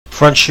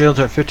Front shields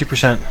are at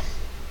 50%.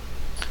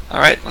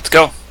 Alright, let's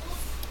go.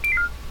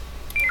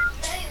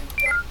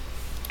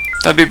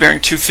 That'd be bearing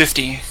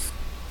 250.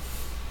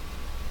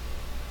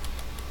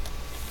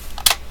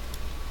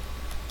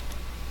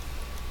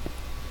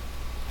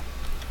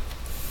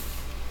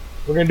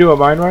 We're gonna do a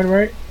mine run,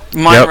 right?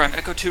 Mine run,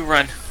 Echo 2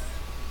 run.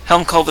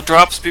 Helm call the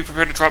drops, be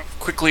prepared to drop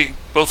quickly,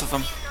 both of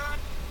them.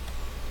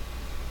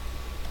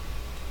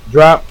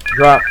 Drop.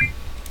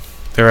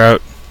 They're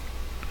out.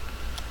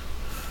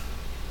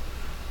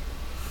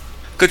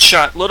 Good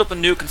shot. Load up a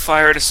nuke and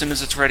fire it as soon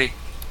as it's ready.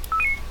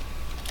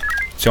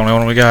 It's the only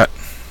one we got.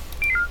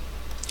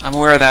 I'm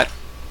aware of that.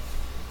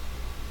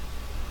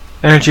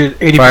 Energy at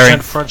 80% Firing.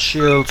 front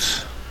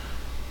shields.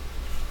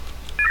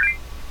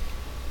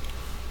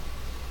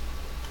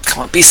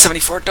 Come on,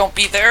 B-74, don't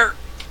be there!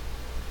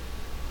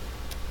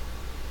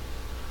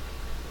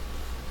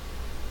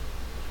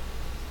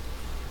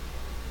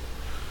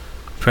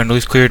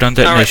 Friendly's cleared on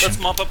Alright, detonation. let's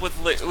mop up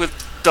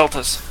with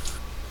deltas.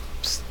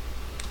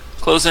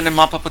 Close in and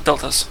mop up with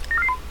deltas.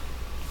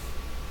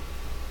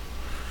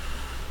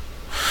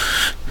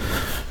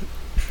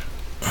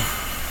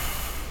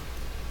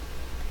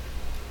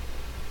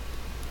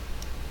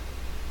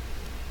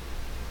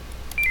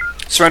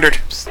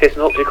 Surrendered.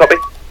 Pearson Hawk, do you copy?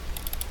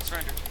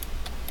 Surrendered.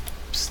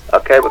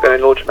 Okay, we're going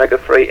to launch Omega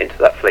 3 into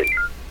that fleet.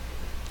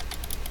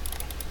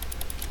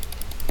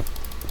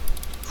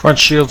 Front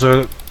shields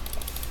are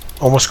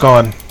almost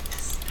gone.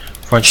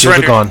 Front shields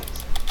are Surrendered. gone.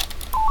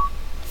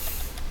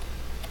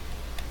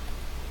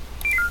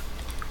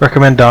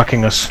 Recommend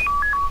docking us.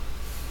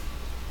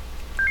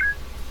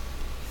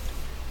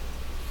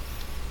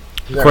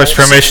 Request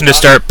permission to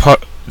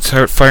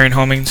start firing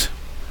homings.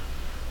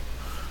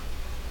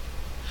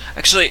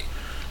 Actually,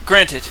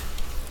 granted.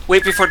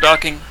 Wait before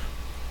docking.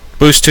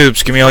 Boost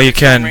tubes, give me all you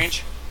can.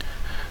 Range.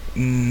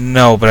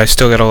 No, but I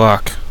still got a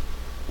lock.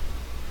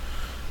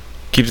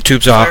 Keep the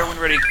tubes Fire off. when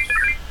ready.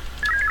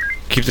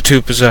 Keep the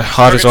tube as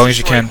hot as long as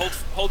you can.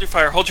 Hold your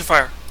fire, hold your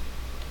fire.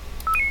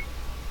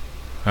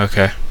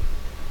 Okay.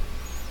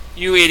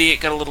 U-88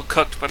 got a little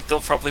cooked, but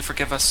they'll probably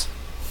forgive us.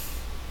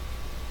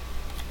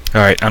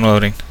 Alright,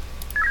 unloading.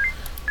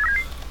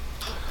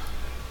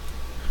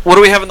 What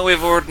do we have in the way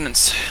of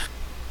ordnance?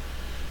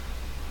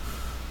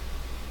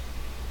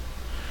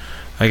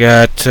 I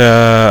got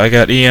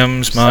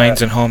EMs,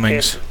 mines, and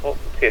homings. Pearson Hawk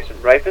and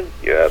Pearson Raven,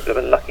 you're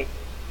blooming lucky.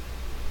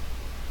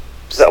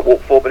 Is that a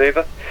walk forward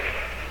maneuver?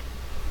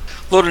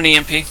 Load an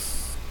EMP.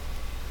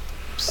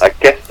 I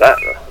guess that.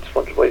 I just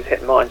wondered what he's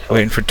hitting mines for.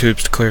 Waiting for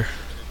tubes to clear.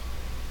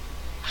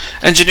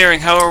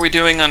 Engineering, how are we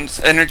doing on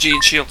energy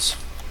and shields?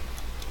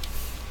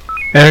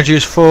 Energy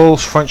is full.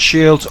 Front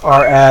shields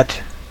are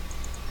at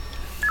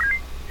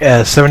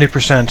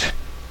 70%.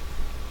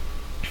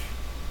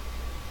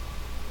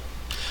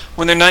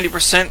 When they're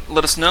 90%,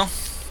 let us know.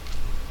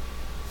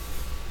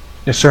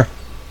 Yes, sir.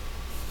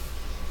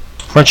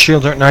 Front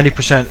shields are at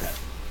 90%.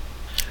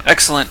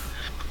 Excellent.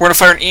 We're going to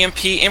fire an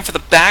EMP in for the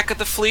back of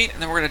the fleet,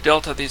 and then we're going to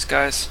delta these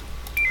guys.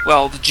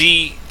 Well, the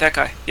G, that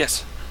guy,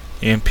 yes.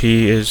 EMP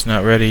is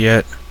not ready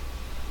yet.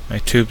 My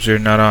tubes are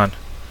not on.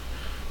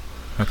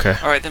 Okay.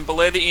 Alright, then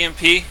belay the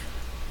EMP.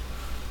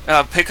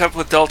 Pick up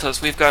with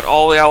deltas. We've got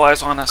all the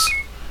allies on us.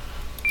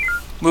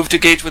 Move to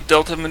gauge with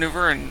delta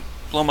maneuver and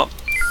blow them up.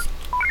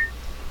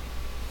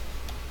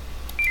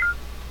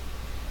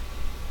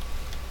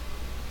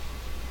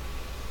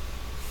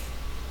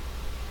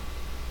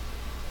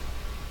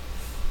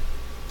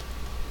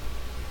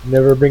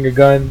 Never bring a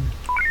gun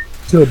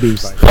to a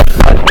beef.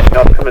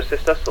 Now come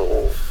assist us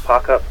or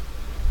park up?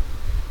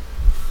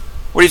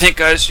 What do you think,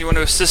 guys? You want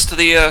to assist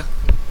the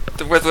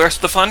rest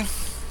of the fun?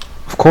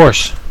 Of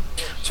course.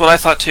 That's what I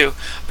thought too.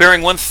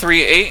 Bearing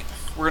 138,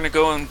 we're going to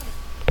go and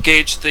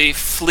gauge the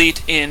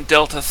fleet in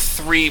Delta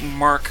 3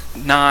 Mark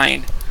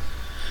 9.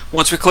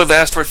 Once we clear the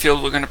asteroid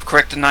field, we're going to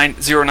correct to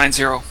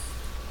 090.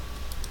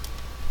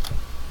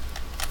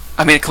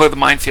 I mean, clear the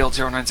minefield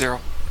 090.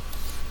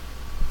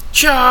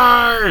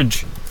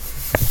 Charge!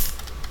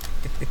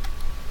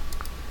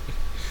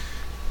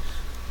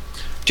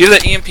 Do you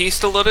have that EMP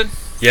still loaded?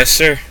 Yes,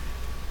 sir.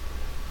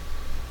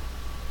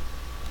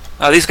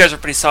 These guys are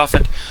pretty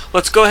softened.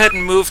 Let's go ahead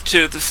and move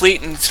to the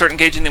fleet and start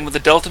engaging them with the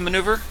Delta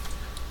maneuver.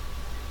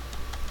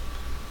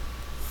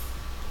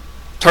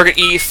 Target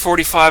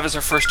E45 is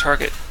our first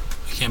target.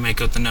 I can't make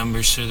out the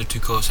numbers, sir. They're too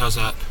close. How's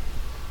that?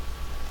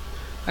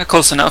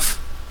 Close enough.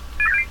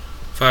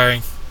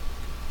 Firing.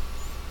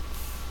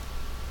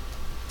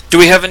 Do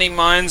we have any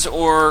mines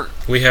or...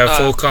 We have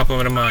full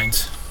complement of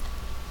mines.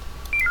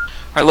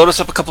 Alright, load us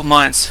up a couple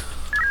mines.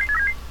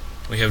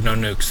 We have no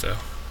nukes, though.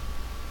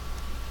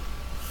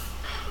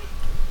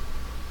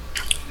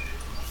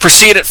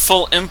 Proceed at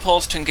full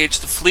impulse to engage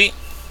the fleet.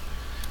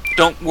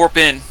 Don't warp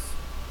in.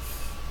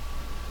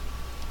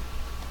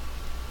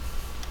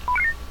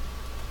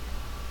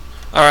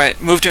 Alright,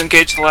 move to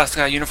engage the last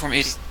guy, uniform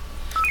 80.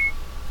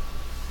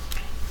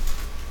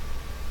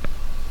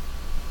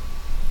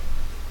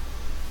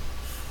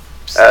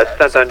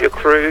 Stand down your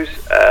crews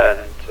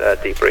and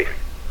debrief.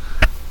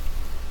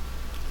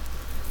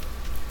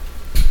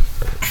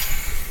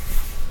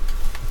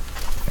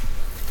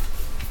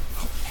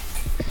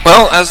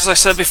 Well, as I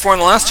said before in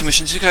the last two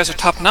missions, you guys are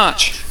top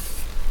notch.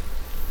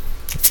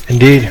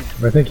 Indeed.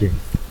 Well, thank you.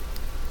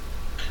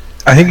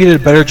 I think you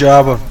did a better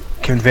job of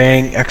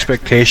conveying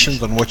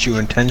expectations on what your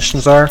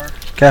intentions are,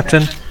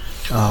 Captain,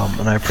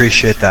 and I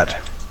appreciate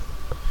that.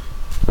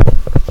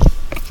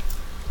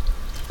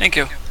 Thank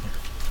you.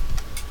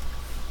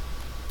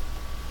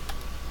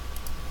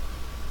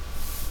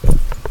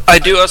 I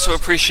do also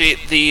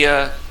appreciate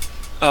the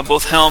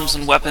both helms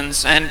and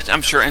weapons, and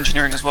I'm sure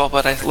engineering as well,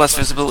 but less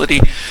visibility,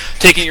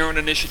 taking your own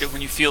initiative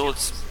when you feel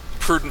it's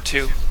prudent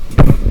to.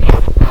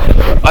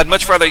 I'd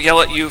much rather yell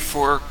at you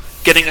for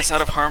getting us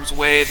out of harm's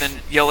way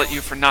than yell at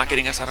you for not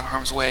getting us out of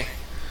harm's way.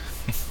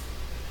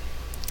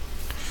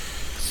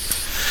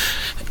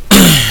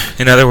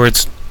 In other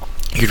words,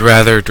 you'd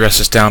rather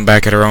dress us down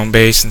back at our own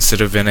base instead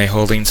of in a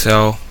holding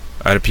cell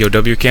at a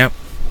POW camp?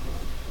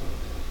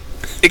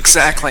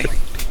 Exactly.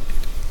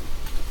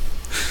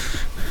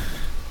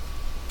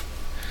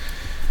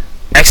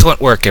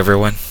 Excellent work,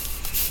 everyone.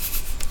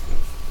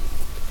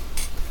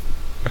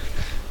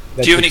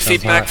 Do you have any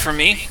feedback for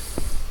me?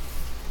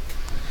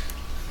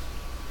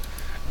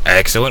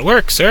 Excellent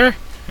work, sir.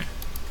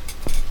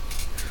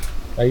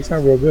 You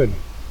sound real good.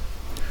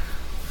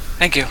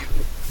 Thank you.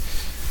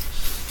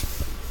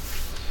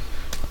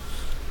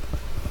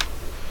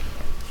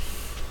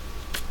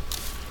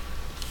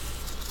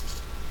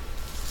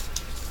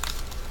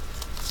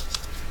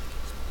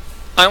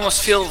 I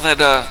almost feel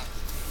that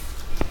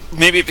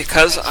maybe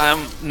because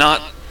I'm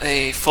not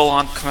a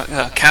full-on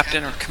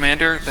captain or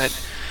commander,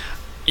 that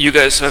you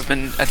guys have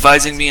been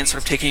advising me and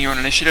sort of taking your own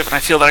initiative, and I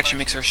feel that actually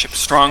makes our ship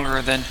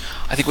stronger than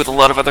I think with a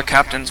lot of other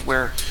captains,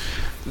 where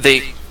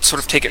they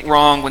sort of take it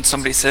wrong when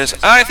somebody says,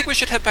 I think we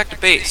should head back to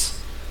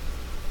base.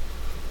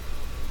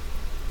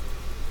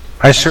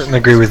 I certainly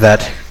agree with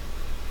that.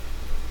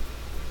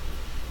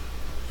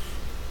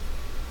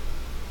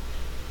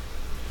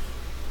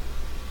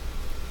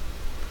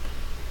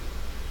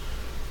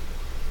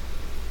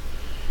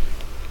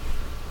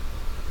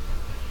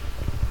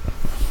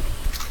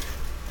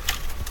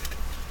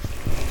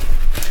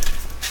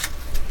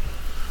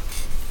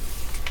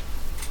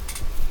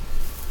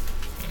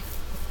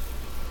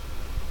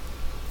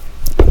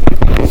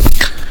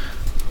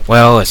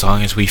 Well, as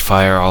long as we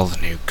fire all the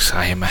nukes,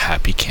 I am a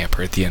happy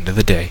camper at the end of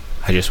the day.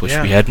 I just wish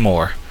we had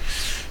more.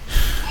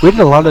 We did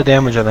a lot of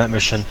damage on that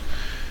mission.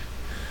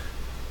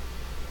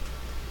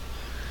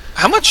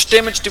 How much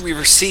damage did we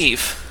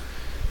receive?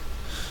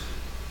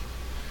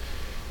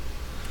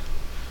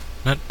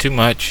 Not too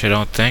much, I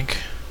don't think.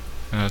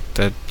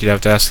 That you'd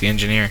have to ask the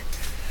engineer.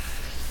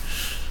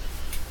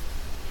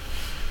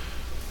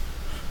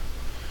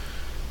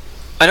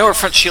 I know our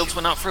front shields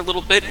went out for a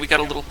little bit, we got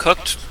a little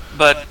cooked,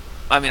 but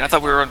I mean, I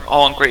thought we were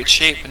all in great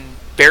shape and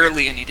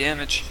barely any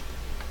damage.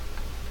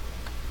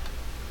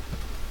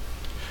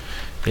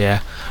 Yeah.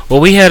 Well,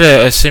 we had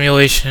a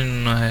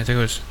simulation. I think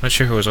it was, not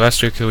sure if it was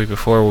last week or the week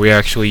before, where we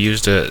actually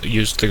used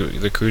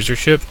the cruiser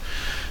ship,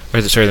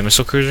 or the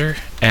missile cruiser,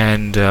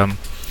 and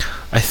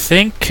I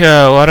think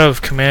a lot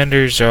of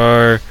commanders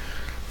they're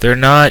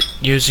not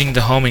using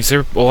the homings.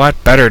 They're a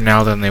lot better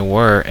now than they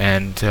were,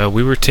 and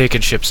we were taking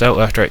ships out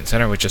left, right, and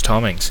center with just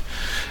homings,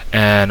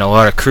 and a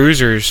lot of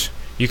cruisers,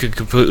 you could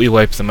completely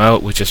wipe them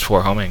out with just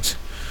 4 homings.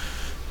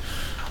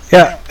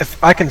 Yeah,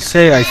 if I can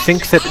say, I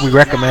think that we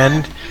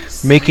recommend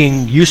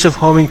making use of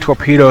homing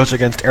torpedoes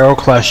against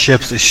Aero-class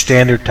ships a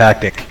standard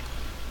tactic.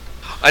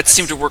 It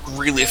seemed to work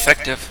really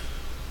effective.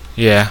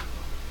 Yeah.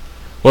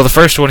 Well, the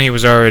first one he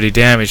was already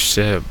damaged,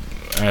 I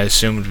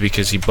assumed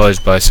because he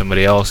buzzed by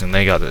somebody else and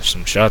they got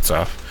some shots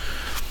off.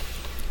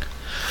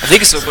 I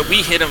think so, but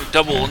we hit him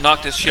double and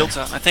knocked his shields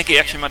out. I think he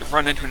actually might have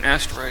run into an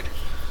asteroid.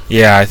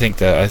 Yeah, I think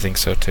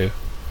so too.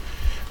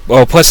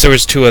 Well, plus there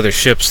was 2 other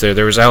ships there.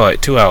 There was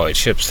 2 allied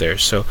ships there,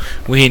 so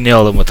we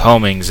nailed them with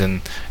homings,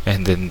 and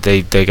then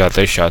they got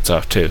their shots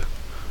off too.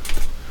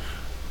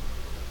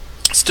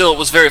 Still, it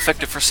was very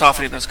effective for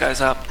softening those guys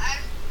up.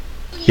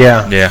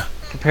 Yeah. Yeah.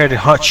 Compared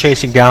to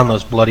chasing down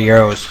those bloody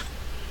arrows.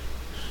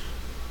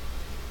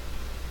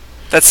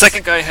 That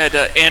second guy had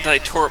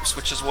anti-torps,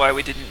 which is why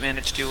we didn't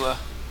manage to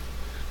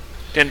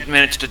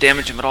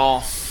damage him at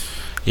all.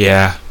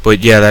 Yeah,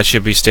 but yeah, that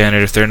should be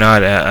standard. If they're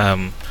not,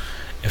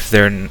 if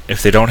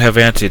they don't have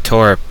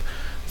anti-torp,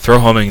 throw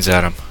homings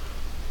at them.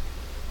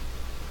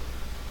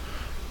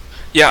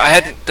 Yeah, I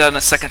hadn't done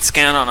a second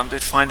scan on them to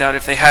find out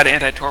if they had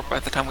anti-torp by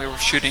the time we were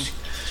shooting.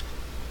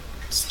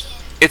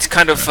 It's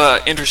kind of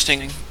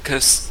interesting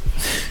because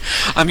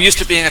I'm used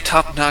to being a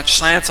top-notch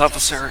science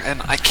officer,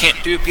 and I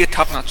can't be a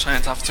top-notch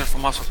science officer if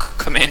I'm also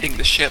commanding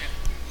the ship.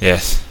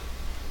 Yes.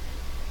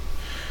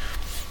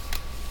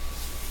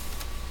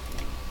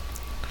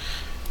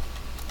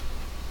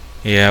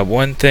 Yeah,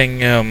 one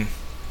thing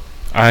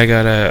I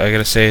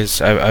gotta say is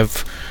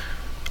I've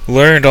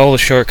learned all the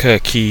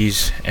shortcut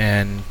keys,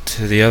 and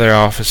to the other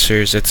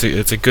officers, it's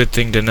a good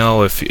thing to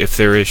know if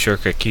there is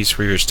shortcut keys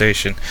for your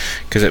station,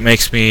 because it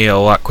makes me a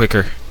lot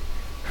quicker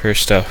for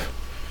stuff.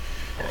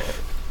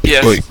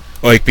 Yes.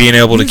 Like being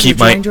able to keep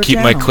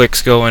my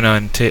clicks going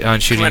on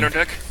shooting. Commander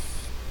Dick.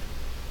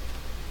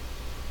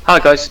 Hi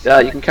guys,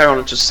 you can carry on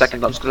in just a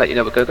second. I'm just going to let you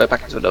know we're going to go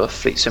back into another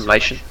fleet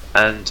simulation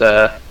and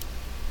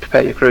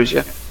prepare your crews,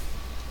 yeah?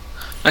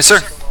 Aye, sir.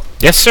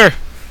 Yes, sir.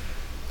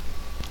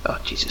 Oh,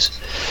 Jesus.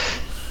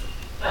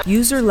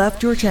 User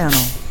left your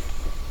channel.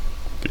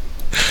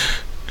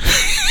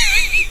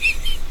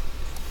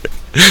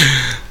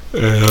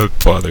 It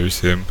bothers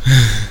him.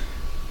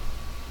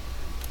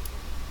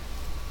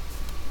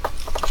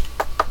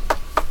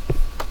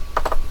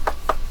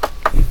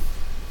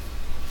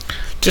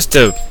 Just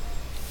a...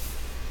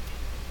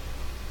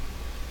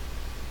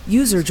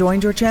 User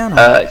joined your channel.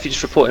 If you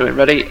just report him when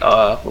ready,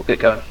 we'll get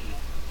going.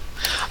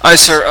 Aye,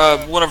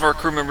 sir. One of our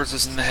crew members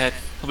is in the head.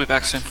 He'll be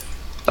back soon.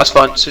 That's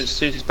fine. As soon as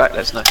he's back, let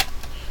us know.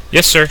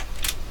 Yes, sir.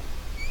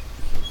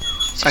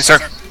 Aye, sir.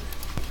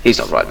 He's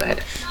not right in the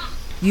head.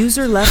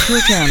 User left your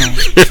channel.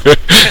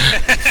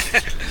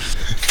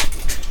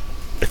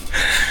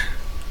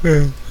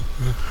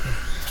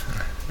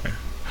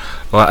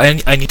 Well,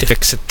 I need to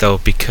fix it though,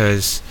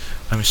 because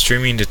I'm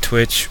streaming to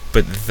Twitch,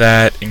 but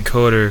that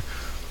encoder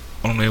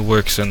only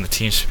works on the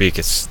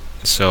TeamSpeak.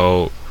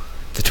 So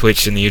the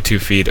Twitch and the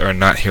YouTube feed are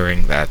not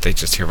hearing that. They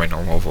just hear my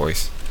normal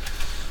voice.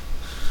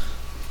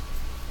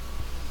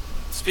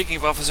 Speaking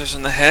of officers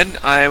in the head,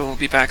 I will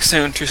be back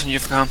soon. Tristan,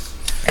 you've come.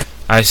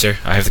 Aye, sir.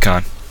 I have the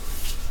con.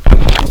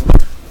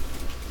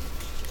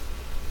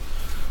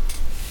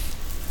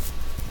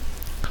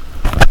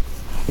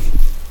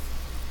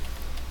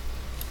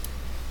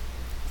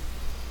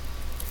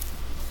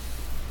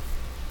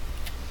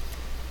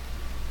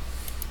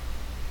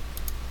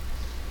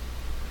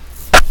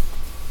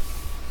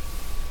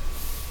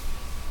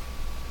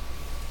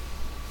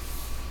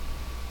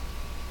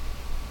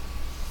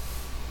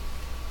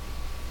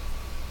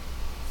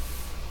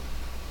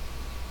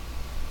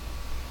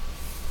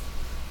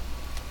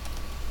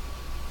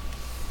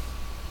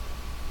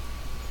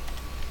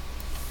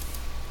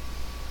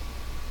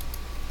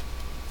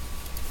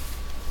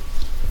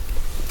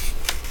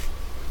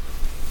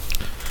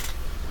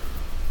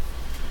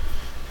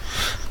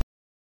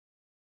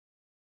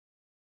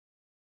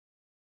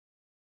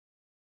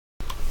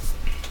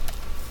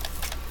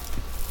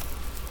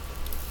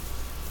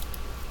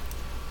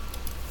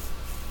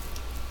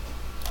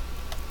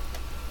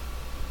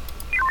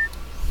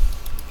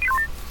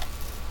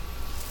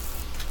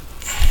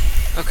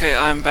 Okay,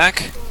 I'm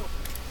back.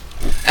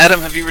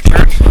 Adam, have you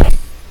returned?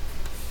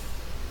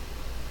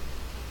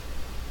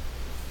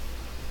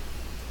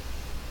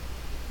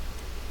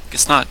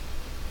 Guess not.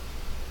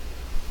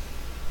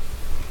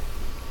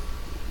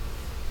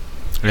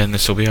 And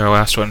this will be our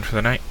last one for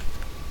the night.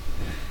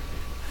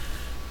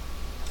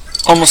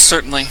 Almost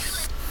certainly.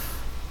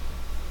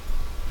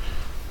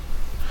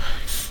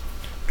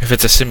 If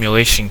it's a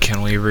simulation,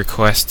 can we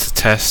request to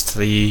test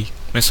the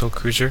missile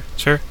cruiser,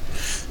 sir?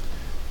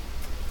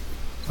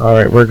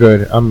 Alright, we're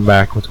good. I'm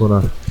back. What's going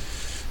on?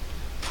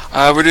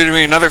 We're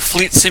doing another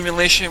fleet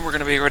simulation. We're going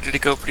to be ready to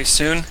go pretty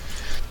soon.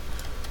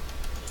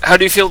 How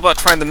do you feel about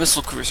trying the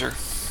missile cruiser?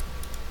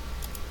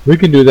 We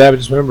can do that, but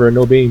just remember,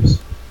 no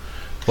beams.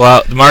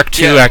 Well, the Mark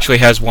II Yeah. actually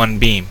has one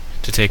beam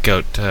to take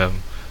out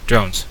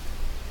drones.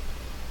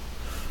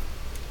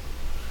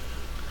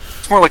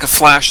 It's more like a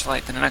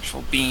flashlight than an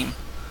actual beam.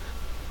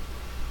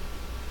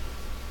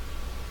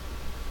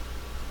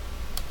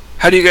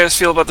 How do you guys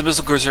feel about the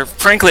missile cruiser?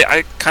 Frankly,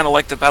 I kind of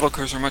like the battle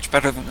cruiser much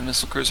better than the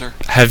missile cruiser.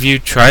 Have you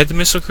tried the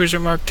missile cruiser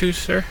Mark II,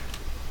 sir?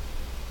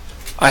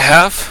 I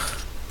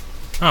have.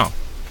 Oh.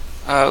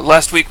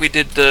 Last week we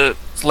did the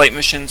light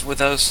missions with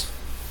those.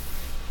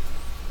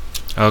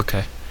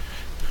 Okay.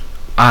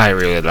 I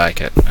really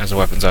like it as a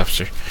weapons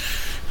officer.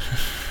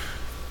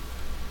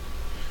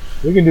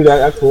 We can do that.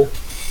 That's cool.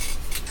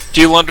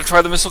 Do you want to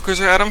try the missile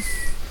cruiser, Adam?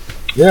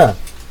 Yeah.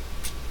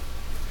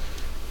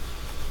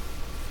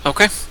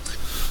 Okay.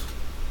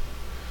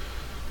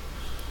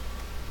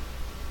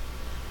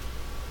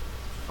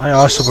 I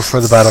also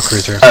prefer the battle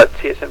cruiser.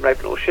 TSM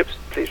Raven all ships,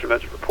 please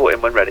remember to report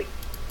in when ready.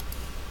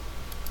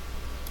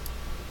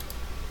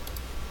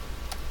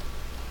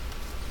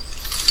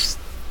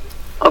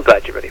 I'm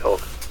glad you're ready, Hawk.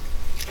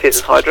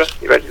 TSM Hydra,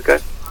 you ready to go?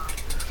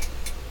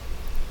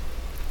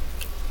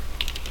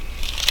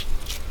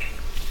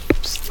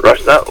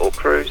 Roger that, all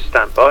crews,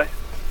 stand by.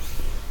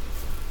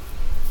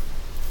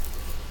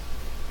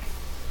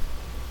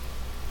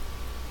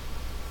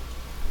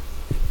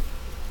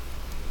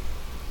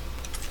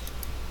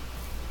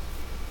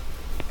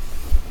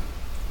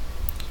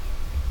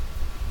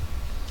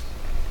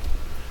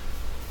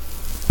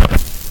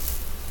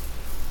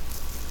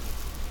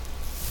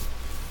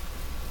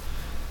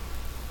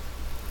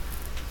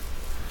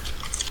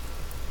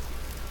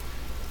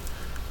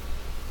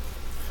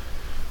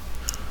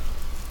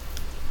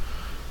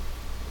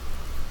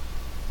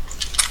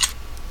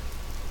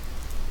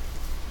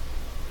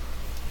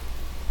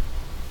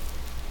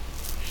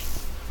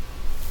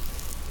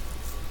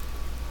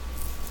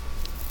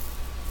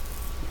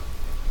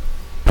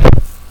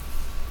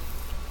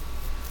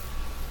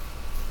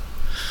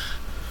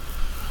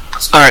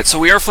 Alright, so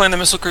we are flying the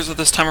missile cruiser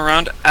this time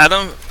around.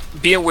 Adam,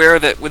 be aware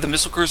that with the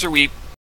missile cruiser we